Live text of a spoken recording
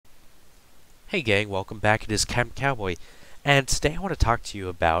Hey gang, welcome back. It is Captain Cowboy, and today I want to talk to you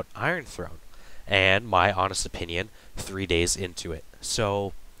about Iron Throne, and my honest opinion 3 days into it.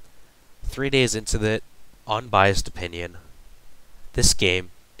 So, 3 days into the unbiased opinion, this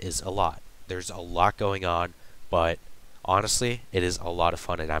game is a lot. There's a lot going on, but honestly, it is a lot of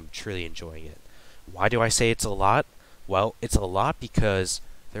fun, and I'm truly enjoying it. Why do I say it's a lot? Well, it's a lot because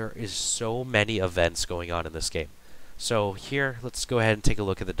there is so many events going on in this game. So here, let's go ahead and take a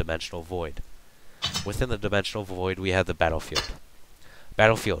look at the Dimensional Void. Within the Dimensional Void, we have the Battlefield.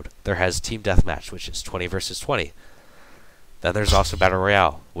 Battlefield, there has Team Deathmatch, which is 20 versus 20. Then there's also Battle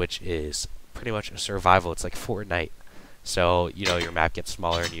Royale, which is pretty much a survival. It's like Fortnite. So, your map gets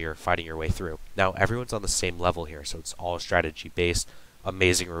smaller and you're fighting your way through. Now, everyone's on the same level here, so it's all strategy-based,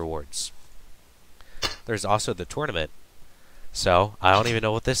 amazing rewards. There's also the Tournament. So, I don't even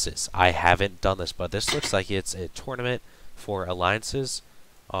know what this is. I haven't done this, but this looks like it's a tournament for alliances.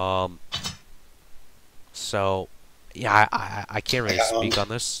 So, yeah, I can't really speak on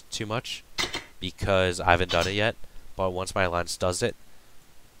this too much because I haven't done it yet. But once my alliance does it,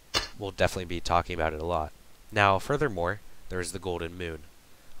 we'll definitely be talking about it a lot. Now, furthermore, there's the Golden Moon.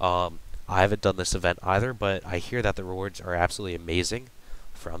 I haven't done this event either, but I hear that the rewards are absolutely amazing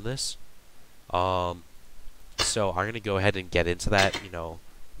from this. So I'm going to go ahead and get into that,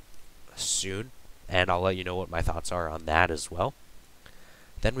 soon. And I'll let you know what my thoughts are on that as well.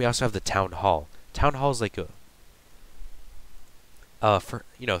 Then we also have the Town Hall. Town Hall is like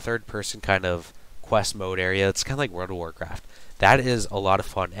third person kind of quest mode area. It's kind of like World of Warcraft. That is a lot of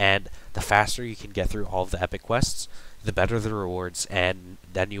fun, and the faster you can get through all of the epic quests, the better the rewards, and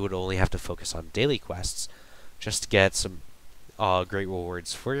then you would only have to focus on daily quests just to get some great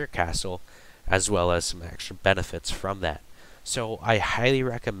rewards for your castle, as well as some extra benefits from that. So I highly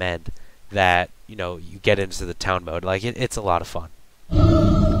recommend that you get into the town mode. Like it's a lot of fun.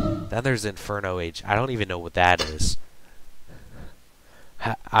 Then there's Inferno Age. I don't even know what that is.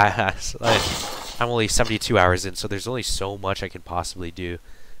 I'm only 72 hours in, so there's only so much I can possibly do,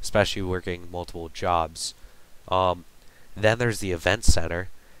 especially working multiple jobs. Then there's the Event Center,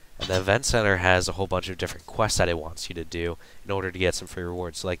 and the Event Center has a whole bunch of different quests that it wants you to do in order to get some free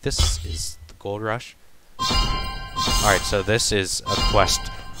rewards. So, like this is the Gold Rush. Alright, so this is a quest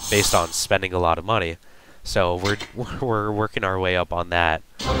based on spending a lot of money. So we're working our way up on that.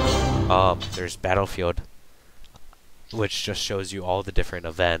 There's Battlefield, which just shows you all the different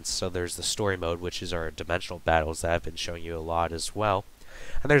events. So there's the story mode, which is our dimensional battles that I've been showing you a lot as well.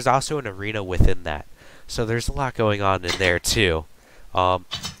 And there's also an arena within that. So there's a lot going on in there too.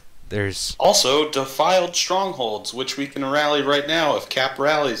 There's also defiled strongholds, which we can rally right now if Cap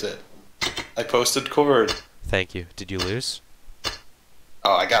rallies it. I posted Cord. Thank you. Did you lose?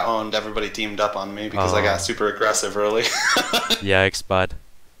 Oh, I got owned. Everybody teamed up on me because I got super aggressive early. Yikes, bud.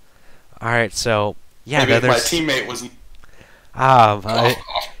 Alright, so yeah, maybe if my there's teammate was.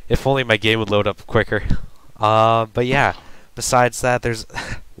 if only my game would load up quicker. But yeah, besides that, there's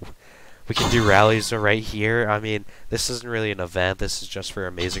we can do rallies right here. I mean, this isn't really an event. This is just for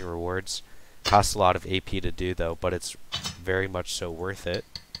amazing rewards. Costs a lot of AP to do though, but it's very much so worth it.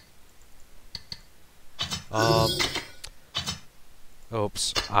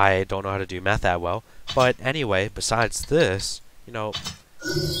 Oops, I don't know how to do math that well. But anyway, besides this,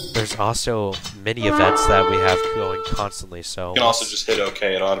 there's also mini events that we have going constantly. So you can also just hit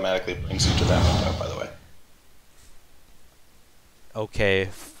OK. It automatically brings you to that window, by the way. OK,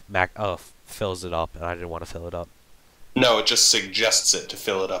 fills it up, and I didn't want to fill it up. No, it just suggests it to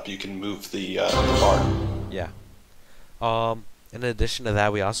fill it up. You can move the bar. Yeah. In addition to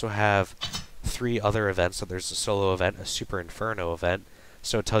that, we also have 3 other events. So there's a solo event, a Super Inferno event.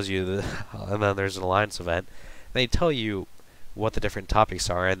 So it tells you and then there's an Alliance event. They tell you what the different topics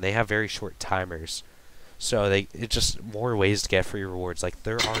are, and they have very short timers. So it's just more ways to get free rewards. Like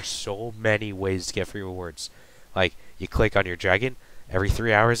there are so many ways to get free rewards. Like you click on your dragon every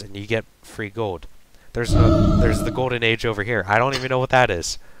 3 hours and you get free gold. There's the Golden Age over here. I don't even know what that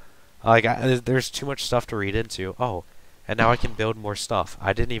is. Like there's too much stuff to read into. Oh, and now I can build more stuff.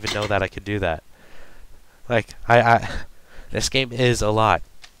 I didn't even know that I could do that. Like this game is a lot.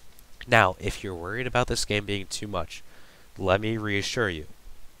 Now, if you're worried about this game being too much, let me reassure you.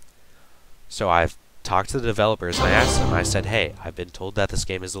 So I've talked to the developers and I asked them, I said, hey, I've been told that this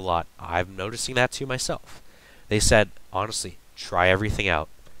game is a lot. I'm noticing that too myself. They said, honestly, try everything out.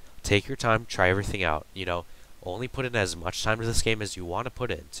 Take your time, try everything out. Only put in as much time to this game as you want to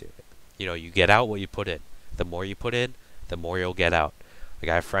put into it. You get out what you put in. The more you put in, the more you'll get out. Like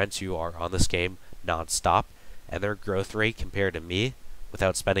I have friends who are on this game non-stop, and their growth rate compared to me,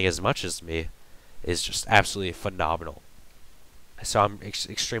 without spending as much as me, is just absolutely phenomenal. So I'm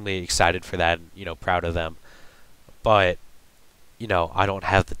extremely excited for that, and, proud of them. But, I don't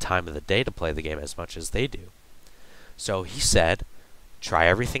have the time of the day to play the game as much as they do. So he said, try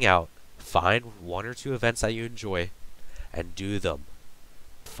everything out. Find one or two events that you enjoy and do them.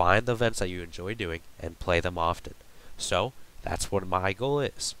 Find the events that you enjoy doing and play them often. So that's what my goal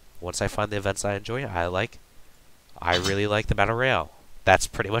is. Once I find the events I enjoy, I really like the Battle Royale. That's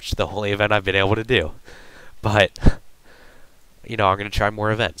pretty much the only event I've been able to do. But, I'm going to try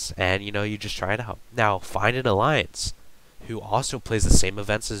more events. And, you just try it out. Now, find an alliance who also plays the same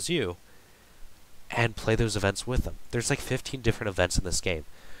events as you and play those events with them. There's like 15 different events in this game.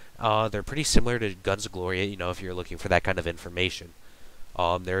 They're pretty similar to Guns of Gloria, if you're looking for that kind of information.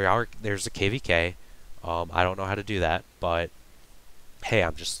 There's a KVK. I don't know how to do that, but hey,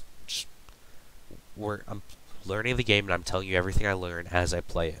 I'm learning the game, and I'm telling you everything I learn as I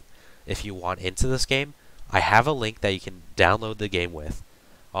play it. If you want into this game, I have a link that you can download the game with.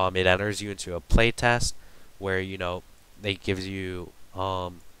 It enters you into a playtest where they gives you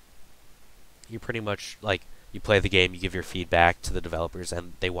you pretty much you play the game, you give your feedback to the developers,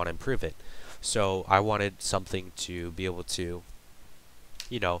 and they want to improve it. So I wanted something to be able to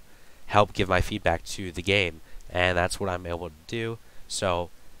help give my feedback to the game, and that's what I'm able to do. So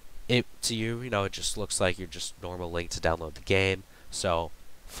it just looks like your just normal link to download the game. So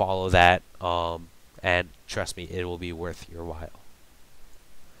follow that, and trust me, it will be worth your while.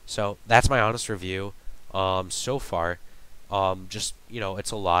 So that's my honest review. So far,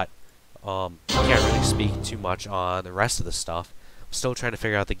 it's a lot. I can't really speak too much on the rest of the stuff. I'm still trying to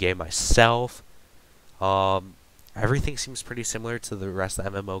figure out the game myself. Everything seems pretty similar to the rest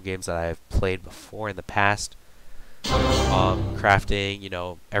of the MMO games that I've played before in the past.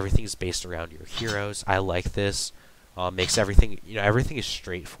 Crafting, everything's based around your heroes. I like this. Makes everything, everything is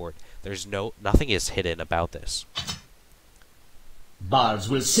straightforward. Nothing is hidden about this. Bards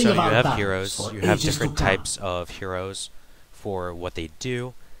will sing So you about have battles heroes. for You have ages different to come. types of heroes for what they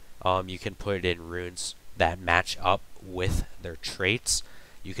do. You can put in runes that match up with their traits.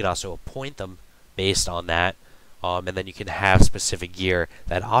 You can also appoint them based on that. And then you can have specific gear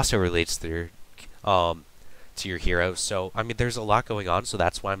that also relates to your hero. So there's a lot going on. So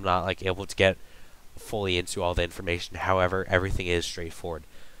that's why I'm not able to get fully into all the information. However, everything is straightforward.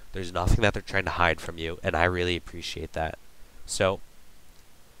 There's nothing that they're trying to hide from you, and I really appreciate that. So,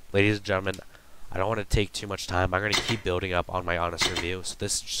 ladies and gentlemen, I don't want to take too much time. I'm going to keep building up on my honest review. So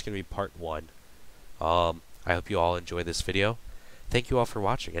this is just going to be part 1. I hope you all enjoy this video. Thank you all for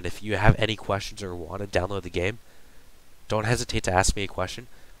watching. And if you have any questions or want to download the game, don't hesitate to ask me a question.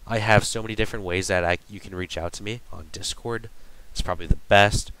 I have so many different ways that you can reach out to me on Discord. It's probably the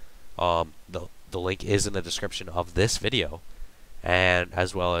best. The link is in the description of this video, and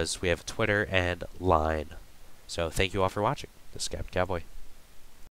as well as we have Twitter and Line. So thank you all for watching. This is Captain Cowboy.